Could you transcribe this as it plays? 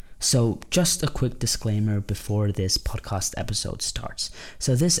So just a quick disclaimer before this podcast episode starts.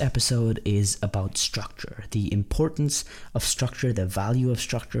 So this episode is about structure, the importance of structure, the value of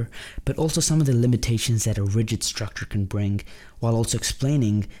structure, but also some of the limitations that a rigid structure can bring, while also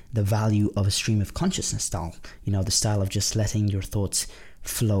explaining the value of a stream of consciousness style, the style of just letting your thoughts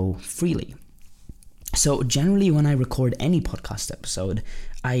flow freely. So generally when I record any podcast episode,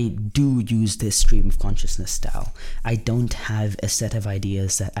 I do use this stream of consciousness style. I don't have a set of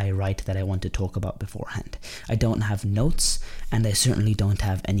ideas that I write that I want to talk about beforehand. I don't have notes, and I certainly don't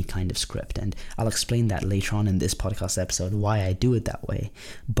have any kind of script. And I'll explain that later on in this podcast episode, why I do it that way.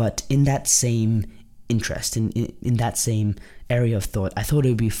 But in that same interest, in that same area of thought, I thought it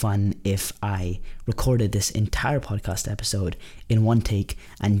would be fun if I recorded this entire podcast episode in one take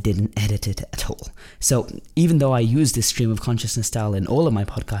and didn't edit it at all. So even though I use this stream of consciousness style in all of my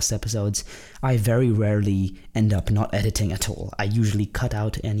podcast episodes, I very rarely end up not editing at all. I usually cut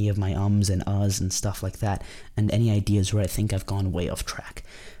out any of my ums and uhs and stuff like that, and any ideas where I think I've gone way off track.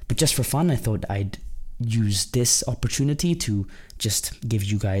 But just for fun, I thought I'd use this opportunity to just give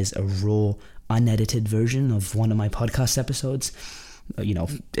you guys a raw, unedited version of one of my podcast episodes,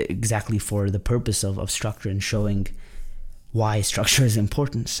 exactly for the purpose of structure and showing why structure is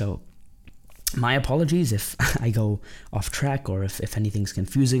important. So my apologies if I go off track, or if anything's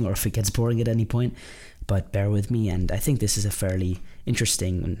confusing, or if it gets boring at any point, but bear with me. And I think this is a fairly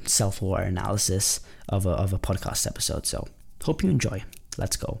interesting and self-aware analysis of a podcast episode. So hope you enjoy.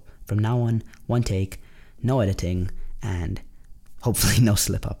 Let's go. From now on, one take, no editing, and hopefully no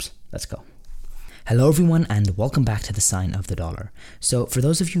slip-ups. Let's go. Hello everyone, and welcome back to the Sign of the Dollar. So for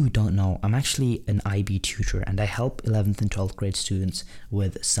those of you who don't know, I'm actually an IB tutor, and I help 11th and 12th grade students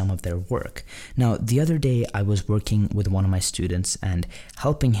with some of their work. Now, the other day I was working with one of my students and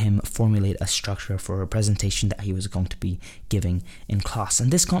helping him formulate a structure for a presentation that he was going to be giving in class.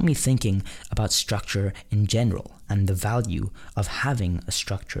 And this got me thinking about structure in general, and the value of having a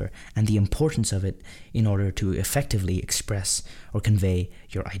structure and the importance of it in order to effectively express or convey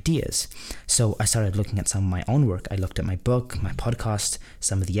your ideas. So I started looking at some of my own work. I looked at my book, my podcast,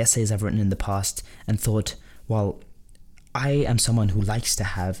 some of the essays I've written in the past, and thought, well, I am someone who likes to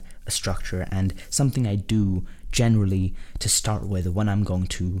have a structure, and something I do generally to start with when I'm going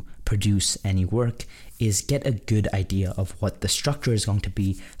to produce any work is get a good idea of what the structure is going to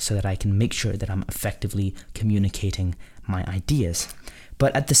be, so that I can make sure that I'm effectively communicating my ideas.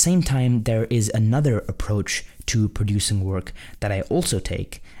 But at the same time, there is another approach to producing work that I also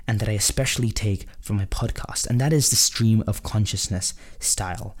take, and that I especially take for my podcast, and that is the stream of consciousness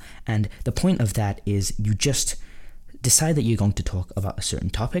style. And the point of that is you just decide that you're going to talk about a certain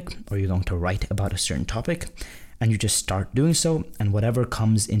topic, or you're going to write about a certain topic, and you just start doing so, and whatever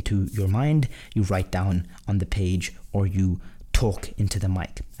comes into your mind, you write down on the page, or you talk into the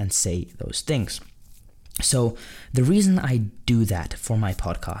mic and say those things. So the reason I do that for my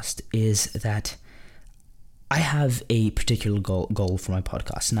podcast is that I have a particular goal for my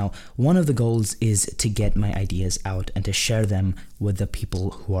podcast. Now, one of the goals is to get my ideas out and to share them with the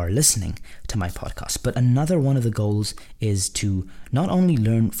people who are listening to my podcast. But another one of the goals is to not only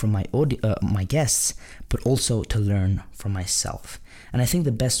learn from my guests, but also to learn from myself. And I think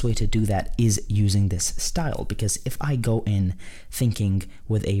the best way to do that is using this style, because if I go in thinking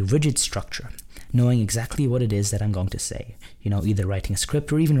with a rigid structure, knowing exactly what it is that I'm going to say, either writing a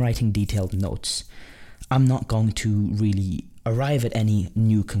script or even writing detailed notes, I'm not going to really arrive at any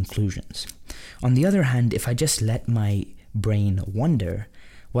new conclusions. On the other hand, if I just let my brain wander,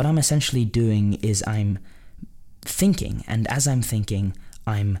 what I'm essentially doing is I'm thinking, and as I'm thinking,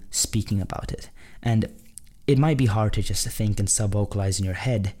 I'm speaking about it. And it might be hard to just think and sub-vocalize in your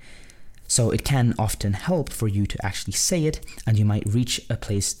head, so it can often help for you to actually say it, and you might reach a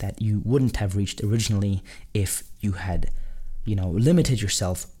place that you wouldn't have reached originally if you had, limited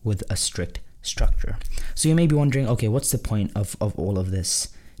yourself with a strict structure. So you may be wondering, okay, what's the point of all of this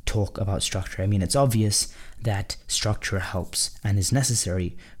talk about structure? I mean, it's obvious that structure helps and is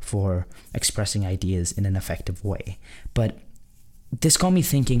necessary for expressing ideas in an effective way. But this got me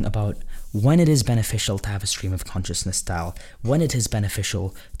thinking about when it is beneficial to have a stream of consciousness style, when it is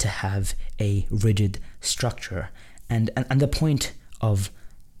beneficial to have a rigid structure, and the point of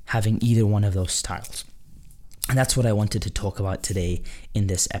having either one of those styles. And that's what I wanted to talk about today in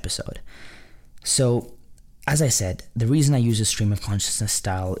this episode. So, as I said, the reason I use a stream of consciousness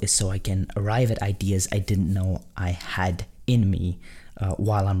style is so I can arrive at ideas I didn't know I had in me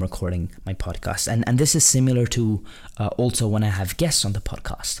while I'm recording my podcast. And this is similar to also when I have guests on the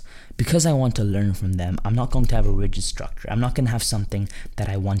podcast. Because I want to learn from them, I'm not going to have a rigid structure. I'm not going to have something that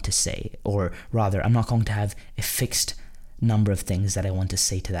I want to say, or rather, I'm not going to have a fixed number of things that I want to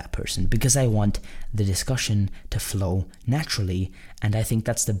say to that person, because I want the discussion to flow naturally. And I think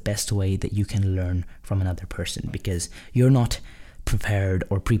that's the best way that you can learn from another person, because you're not prepared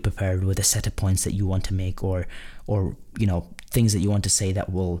or pre-prepared with a set of points that you want to make, or things that you want to say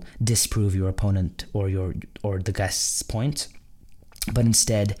that will disprove your opponent or the guest's point. But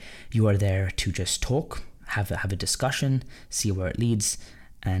instead, you are there to just talk, have a discussion, see where it leads,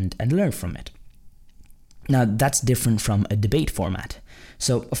 and learn from it. Now, that's different from a debate format.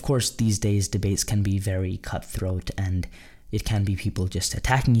 So, of course, these days debates can be very cutthroat, and it can be people just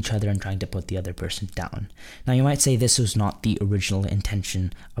attacking each other and trying to put the other person down. Now, you might say this was not the original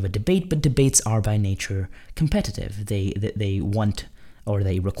intention of a debate, but debates are by nature competitive. They want, or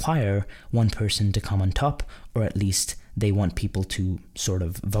they require, one person to come on top, or at least they want people to sort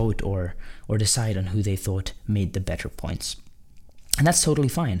of vote or decide on who they thought made the better points. And that's totally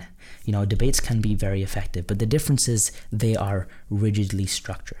fine. Debates can be very effective, but the difference is they are rigidly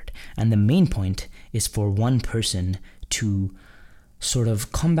structured. And the main point is for one person to sort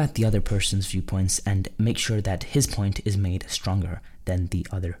of combat the other person's viewpoints and make sure that his point is made stronger than the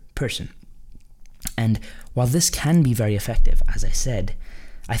other person. And while this can be very effective, as I said,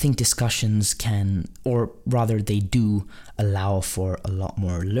 I think discussions can, or rather they do, allow for a lot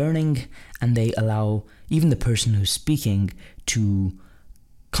more learning, and they allow even the person who's speaking to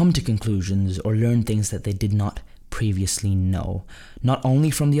come to conclusions or learn things that they did not previously know, not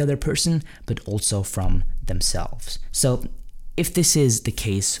only from the other person, but also from themselves. So if this is the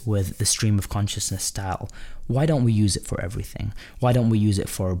case with the stream of consciousness style, why don't we use it for everything? Why don't we use it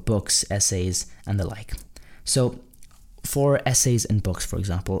for books, essays, and the like? So for essays and books, for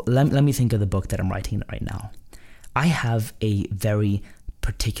example, let me think of the book that I'm writing right now. I have a very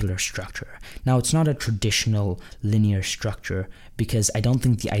particular structure. Now, it's not a traditional linear structure, because I don't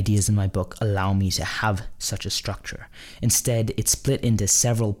think the ideas in my book allow me to have such a structure. Instead, it's split into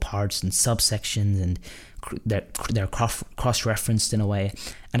several parts and subsections, and they're cross-referenced in a way,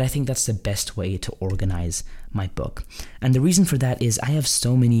 and I think that's the best way to organize my book. And the reason for that is I have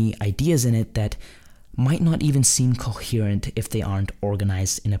so many ideas in it that might not even seem coherent if they aren't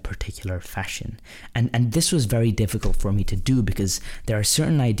organized in a particular fashion. And this was very difficult for me to do, because there are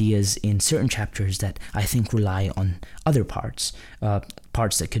certain ideas in certain chapters that I think rely on other parts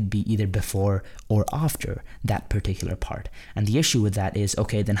that could be either before or after that particular part. And the issue with that is,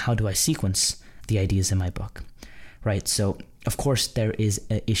 okay, then how do I sequence the ideas in my book? Right? So, of course, there is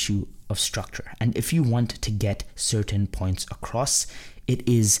an issue of structure. And if you want to get certain points across, it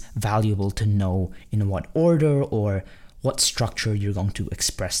is valuable to know in what order or what structure you're going to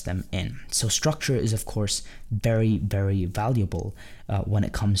express them in. So structure is, of course, very, very valuable when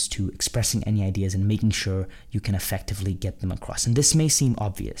it comes to expressing any ideas and making sure you can effectively get them across. And this may seem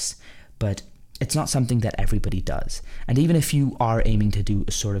obvious, but it's not something that everybody does. And even if you are aiming to do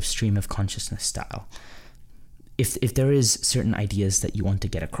a sort of stream of consciousness style, if there is certain ideas that you want to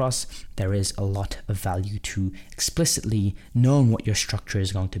get across, there is a lot of value to explicitly knowing what your structure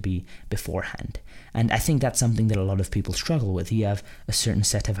is going to be beforehand. And I think that's something that a lot of people struggle with. You have a certain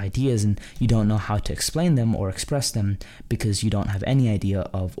set of ideas and you don't know how to explain them or express them because you don't have any idea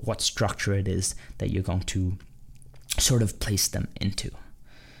of what structure it is that you're going to sort of place them into.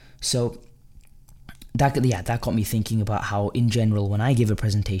 So that got me thinking about how, in general, when I give a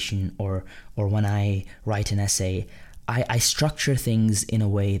presentation or when I write an essay, I structure things in a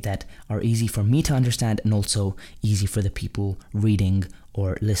way that are easy for me to understand and also easy for the people reading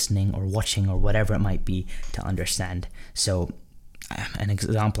or listening or watching or whatever it might be to understand. So an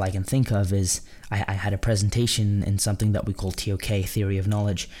example I can think of is I had a presentation in something that we call TOK, Theory of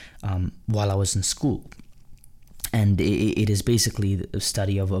Knowledge, while I was in school. And it is basically the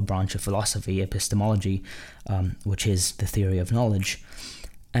study of a branch of philosophy, epistemology, which is the theory of knowledge.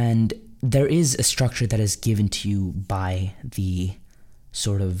 And there is a structure that is given to you by the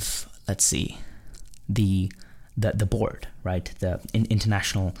sort of, the board, right? The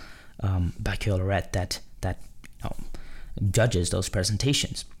International Baccalaureate that judges those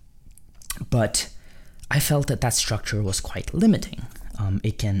presentations. But I felt that structure was quite limiting.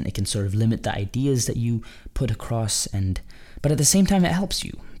 It can sort of limit the ideas that you put across, but at the same time it helps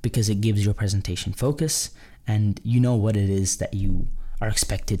you because it gives your presentation focus and you know what it is that you are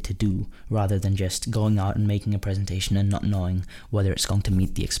expected to do, rather than just going out and making a presentation and not knowing whether it's going to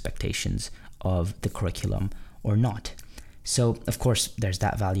meet the expectations of the curriculum or not. So of course there's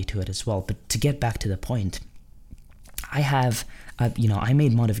that value to it as well. But to get back to the point, I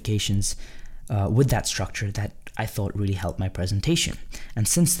made modifications with that structure that I thought really helped my presentation. And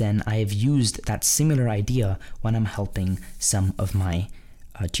since then, I have used that similar idea when I'm helping some of my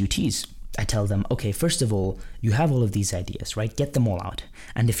tutees. I tell them, okay, first of all, you have all of these ideas, right? Get them all out.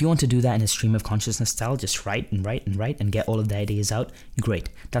 And if you want to do that in a stream of consciousness style, just write and get all of the ideas out, great.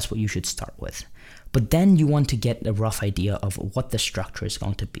 That's what you should start with. But then you want to get a rough idea of what the structure is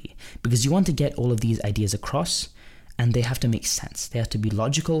going to be, because you want to get all of these ideas across, and they have to make sense. They have to be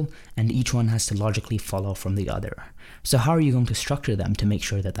logical, and each one has to logically follow from the other. So how are you going to structure them to make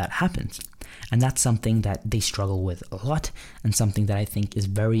sure that that happens? And that's something that they struggle with a lot, and something that I think is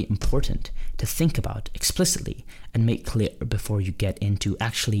very important to think about explicitly and make clear before you get into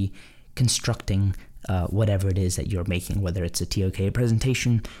actually constructing whatever it is that you're making, whether it's a TOK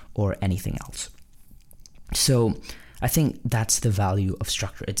presentation or anything else. So I think that's the value of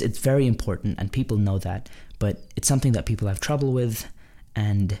structure. It's very important, and people know that, but it's something that people have trouble with.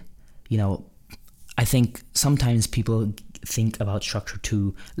 And, I think sometimes people think about structure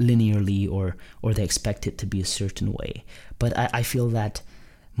too linearly, or they expect it to be a certain way. But I feel that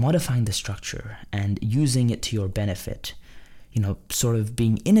modifying the structure and using it to your benefit, sort of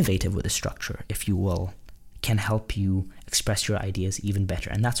being innovative with the structure, if you will, can help you express your ideas even better.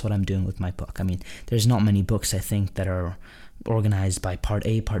 And that's what I'm doing with my book. I mean, there's not many books, I think, that are organized by part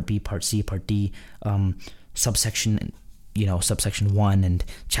A, part B, part C, part D, subsection 1 and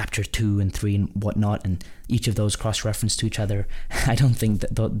chapter 2 and 3 and whatnot, and each of those cross-reference to each other. I don't think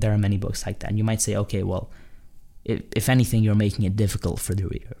that there are many books like that. And you might say, okay, well, if anything, you're making it difficult for the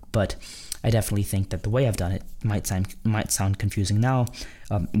reader. But I definitely think that the way I've done it might sound confusing now,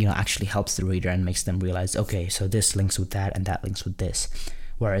 actually helps the reader and makes them realize, okay, so this links with that and that links with this.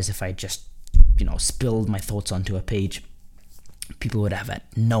 Whereas if I just, spilled my thoughts onto a page, people would have had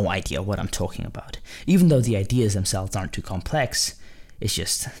no idea what I'm talking about. Even though the ideas themselves aren't too complex, it's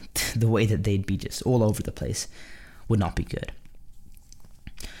just the way that they'd be just all over the place would not be good.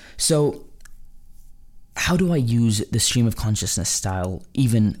 So how do I use the stream of consciousness style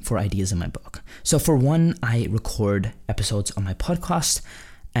even for ideas in my book? So for one, I record episodes on my podcast,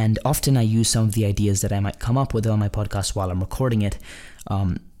 and often I use some of the ideas that I might come up with on my podcast while I'm recording it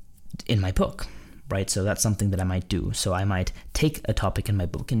in my book, right? So that's something that I might do. So I might take a topic in my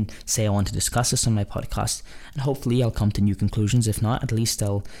book and say I want to discuss this on my podcast, and hopefully I'll come to new conclusions. If not, at least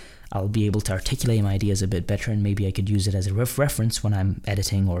I'll be able to articulate my ideas a bit better, and maybe I could use it as a reference when I'm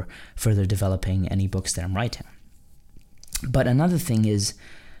editing or further developing any books that I'm writing. But another thing is,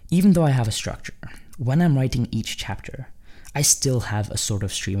 even though I have a structure, when I'm writing each chapter, I still have a sort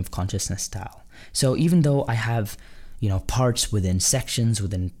of stream of consciousness style. So even though I have, parts within sections,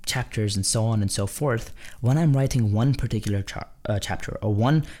 within chapters, and so on and so forth, when I'm writing one particular chapter or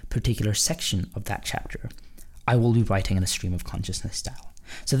one particular section of that chapter, I will be writing in a stream of consciousness style.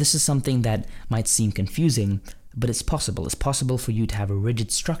 So this is something that might seem confusing, but it's possible. It's possible for you to have a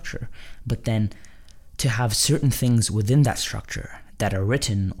rigid structure, but then to have certain things within that structure that are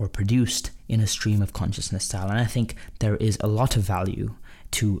written or produced in a stream of consciousness style. And I think there is a lot of value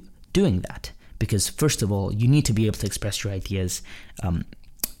to doing that, because first of all, you need to be able to express your ideas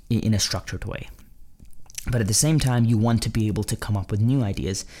in a structured way. But at the same time, you want to be able to come up with new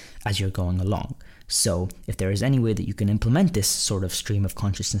ideas as you're going along. So if there is any way that you can implement this sort of stream of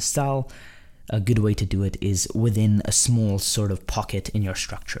consciousness style, a good way to do it is within a small sort of pocket in your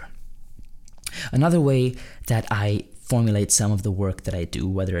structure. Another way that I formulate some of the work that I do,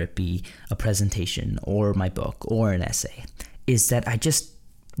 whether it be a presentation or my book or an essay, is that I just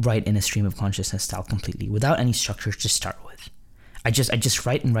write in a stream of consciousness style completely, without any structure to start with. I just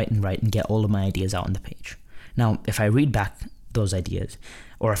write and get all of my ideas out on the page. Now, if I read back those ideas,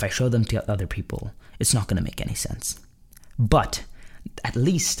 or if I show them to other people, it's not going to make any sense. But at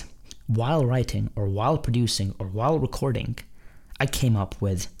least while writing or while producing or while recording, I came up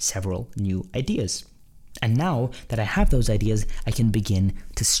with several new ideas. And now that I have those ideas, I can begin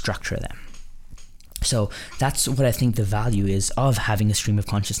to structure them. So that's what I think the value is of having a stream of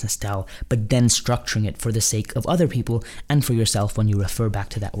consciousness style, but then structuring it for the sake of other people and for yourself when you refer back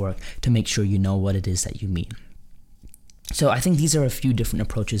to that work, to make sure you know what it is that you mean. So I think these are a few different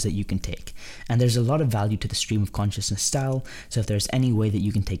approaches that you can take, and there's a lot of value to the stream of consciousness style. So if there's any way that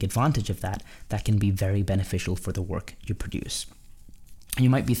you can take advantage of that, that can be very beneficial for the work you produce.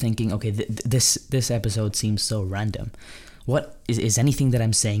 You might be thinking, okay, this episode seems so random. What is anything that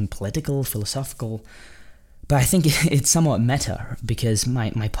I'm saying political, philosophical? But I think it's somewhat meta, because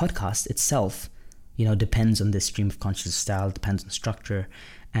my podcast itself, depends on this stream of consciousness style, depends on structure,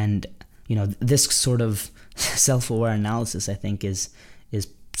 and this sort of self-aware analysis, I think, is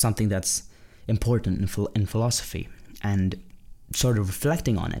something that's important in philosophy, and sort of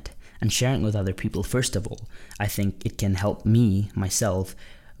reflecting on it and sharing with other people. First of all, I think it can help me myself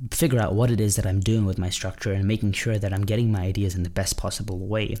figure out what it is that I'm doing with my structure and making sure that I'm getting my ideas in the best possible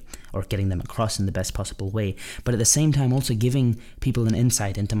way, or getting them across in the best possible way, but at the same time also giving people an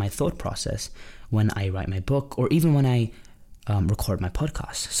insight into my thought process when I write my book, or even when I record my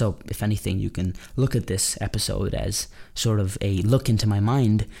podcast. So if anything, you can look at this episode as sort of a look into my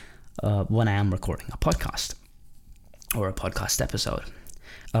mind when I am recording a podcast or a podcast episode.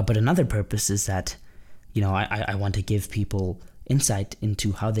 But another purpose is that, I want to give people insight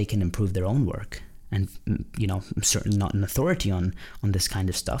into how they can improve their own work. And, I'm certainly not an authority on this kind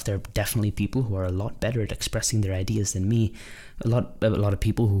of stuff. There are definitely people who are a lot better at expressing their ideas than me. A lot of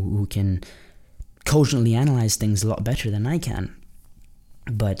people who can cogently analyze things a lot better than I can.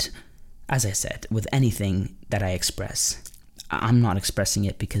 But as I said, with anything that I express, I'm not expressing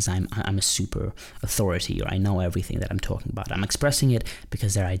it because I'm a super authority or I know everything that I'm talking about. I'm expressing it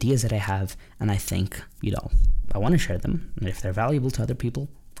because they're ideas that I have, and I think, I want to share them. And if they're valuable to other people,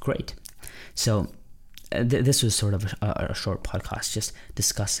 great. So this was sort of a short podcast, just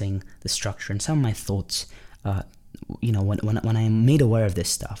discussing the structure and some of my thoughts, when I'm made aware of this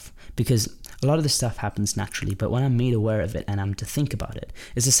stuff, because a lot of this stuff happens naturally, but when I'm made aware of it and I'm to think about it,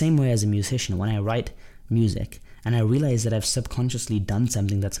 it's the same way as a musician. When I write music and I realize that I've subconsciously done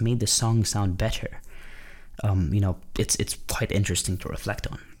something that's made the song sound better, it's quite interesting to reflect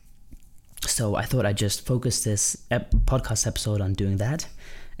on. So I thought I'd just focus this podcast episode on doing that,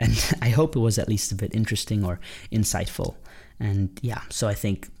 and I hope it was at least a bit interesting or insightful. And yeah, so I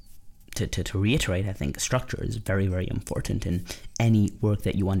think to reiterate, I think structure is very, very important in any work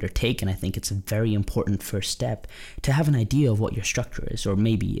that you undertake, and I think it's a very important first step to have an idea of what your structure is, or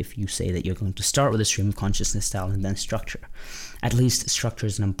maybe if you say that you're going to start with a stream of consciousness style and then structure, at least structure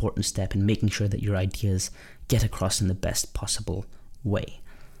is an important step in making sure that your ideas get across in the best possible way.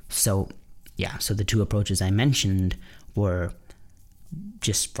 So the two approaches I mentioned were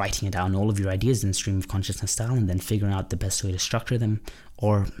just writing down all of your ideas in a stream of consciousness style and then figuring out the best way to structure them,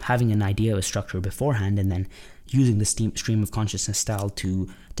 or having an idea of a structure beforehand and then using the stream of consciousness style to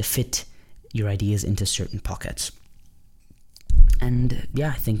fit your ideas into certain pockets. And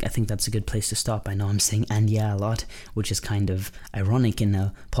I think that's a good place to stop. I know I'm saying "and yeah" a lot, which is kind of ironic in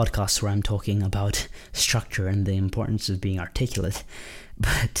a podcast where I'm talking about structure and the importance of being articulate.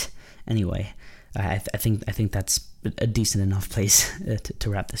 But anyway, I think that's a decent enough place to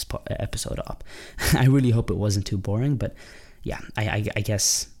wrap this episode up. I really hope it wasn't too boring, but I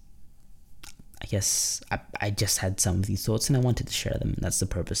guess I just had some of these thoughts and I wanted to share them. That's the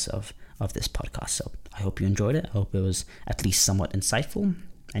purpose of this podcast. So I hope you enjoyed it. I hope it was at least somewhat insightful.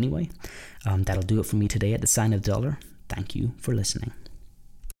 Anyway, that'll do it for me today at the sign of the dollar. Thank you for listening.